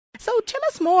tell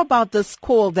us more about this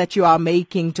call that you are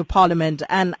making to Parliament,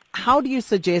 and how do you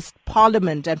suggest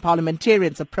Parliament and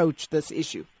parliamentarians approach this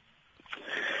issue?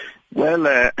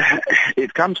 Well,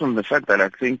 it comes from the fact that I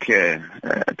think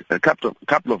a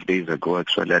couple of days ago,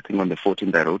 actually, I think on the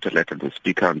 14th, I wrote a letter to the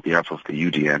Speaker on behalf of the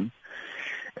UDM,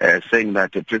 saying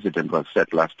that the President was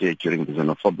set last year during the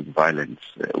xenophobic violence,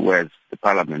 whereas the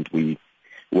Parliament, we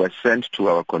were sent to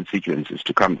our constituencies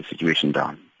to calm the situation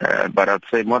down. But I'd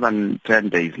say more than 10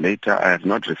 days later, I have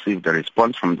not received a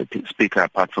response from the Speaker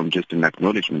apart from just an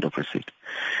acknowledgement of receipt.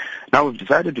 Now, we've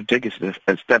decided to take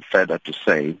a step further to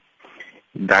say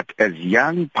that as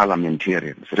young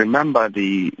parliamentarians, remember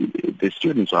the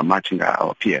students who are marching are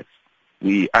our peers.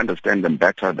 We understand them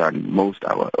better than most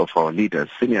of our leaders,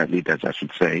 senior leaders I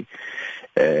should say,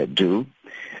 do.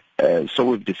 So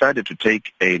we've decided to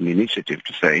take an initiative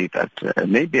to say that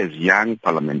maybe as young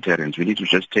parliamentarians we need to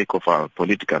just take off our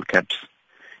political caps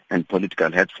and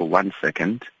political hats for 1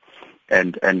 second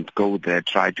and go there,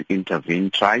 try to intervene,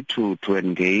 try to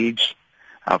engage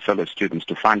our fellow students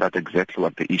to find out exactly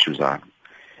what the issues are.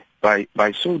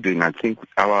 By so doing, I think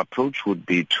our approach would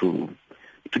be to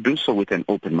do so with an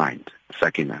open mind,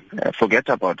 Sakina. Forget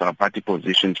about our party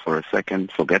positions for a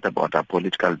second, forget about our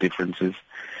political differences,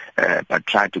 but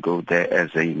try to go there as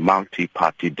a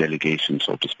multi-party delegation,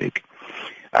 so to speak.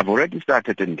 I've already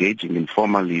started engaging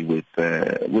informally with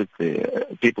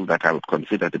the people that I would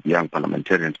consider to be young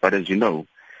parliamentarians, but as you know,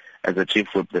 as a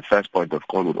chief whip, the first point of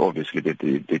call would obviously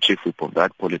be the chief whip of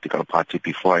that political party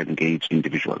before I engage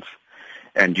individuals.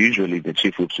 And usually the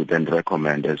chief whips would then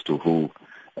recommend as to who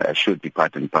should be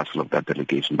part and parcel of that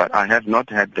delegation. But I have not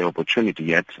had the opportunity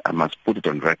yet, I must put it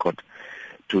on record,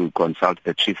 to consult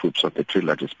the chief whips of the three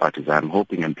largest parties. I'm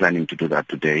hoping and planning to do that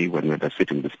today when we're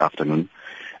sitting this afternoon,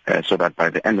 so that by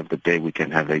the end of the day we can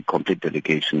have a complete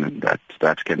delegation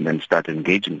that can then start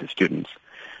engaging the students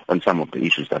on some of the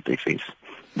issues that they face.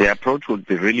 The approach would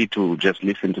be really to just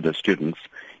listen to the students,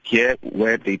 hear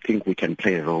where they think we can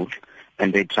play a role,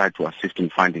 and they try to assist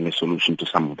in finding a solution to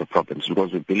some of the problems,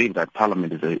 because we believe that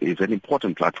Parliament is an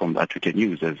important platform that we can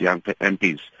use as young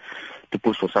MPs to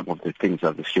push for some of the things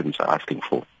that the students are asking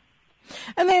for.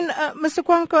 And then, Mr.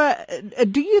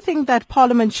 Kwankwa, do you think that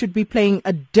Parliament should be playing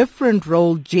a different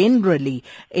role generally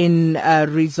in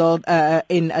addressing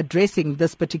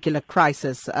this particular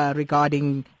crisis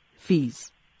regarding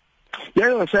fees?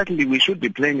 Yeah, certainly we should be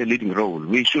playing a leading role.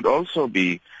 We should also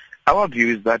be. Our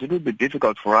view is that it would be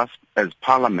difficult for us as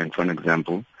Parliament, for an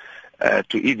example,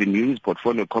 to even use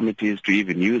portfolio committees, to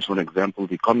even use, for example,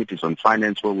 the committees on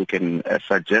finance where we can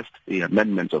suggest the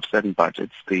amendments of certain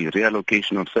budgets, the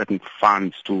reallocation of certain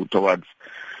funds towards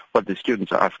what the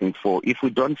students are asking for. If we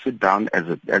don't sit down as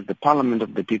the Parliament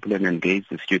of the people and engage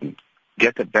the students,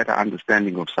 get a better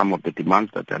understanding of some of the demands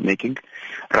that they're making,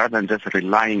 rather than just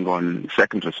relying on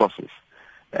secondary sources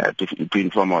to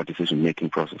inform our decision-making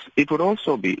process. It would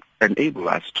also enable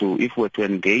us to, if we're to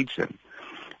engage them,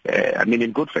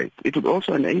 in good faith, it would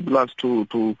also enable us to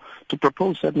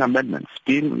propose certain amendments,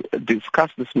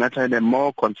 discuss this matter in a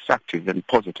more constructive and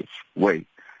positive way,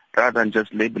 rather than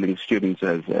just labeling students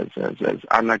as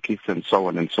anarchists and so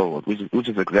on, which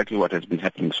is exactly what has been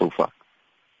happening so far.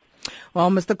 Well,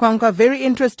 Mr. Kwankwa, very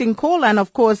interesting call, and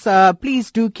of course,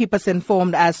 please do keep us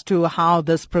informed as to how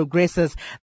this progresses.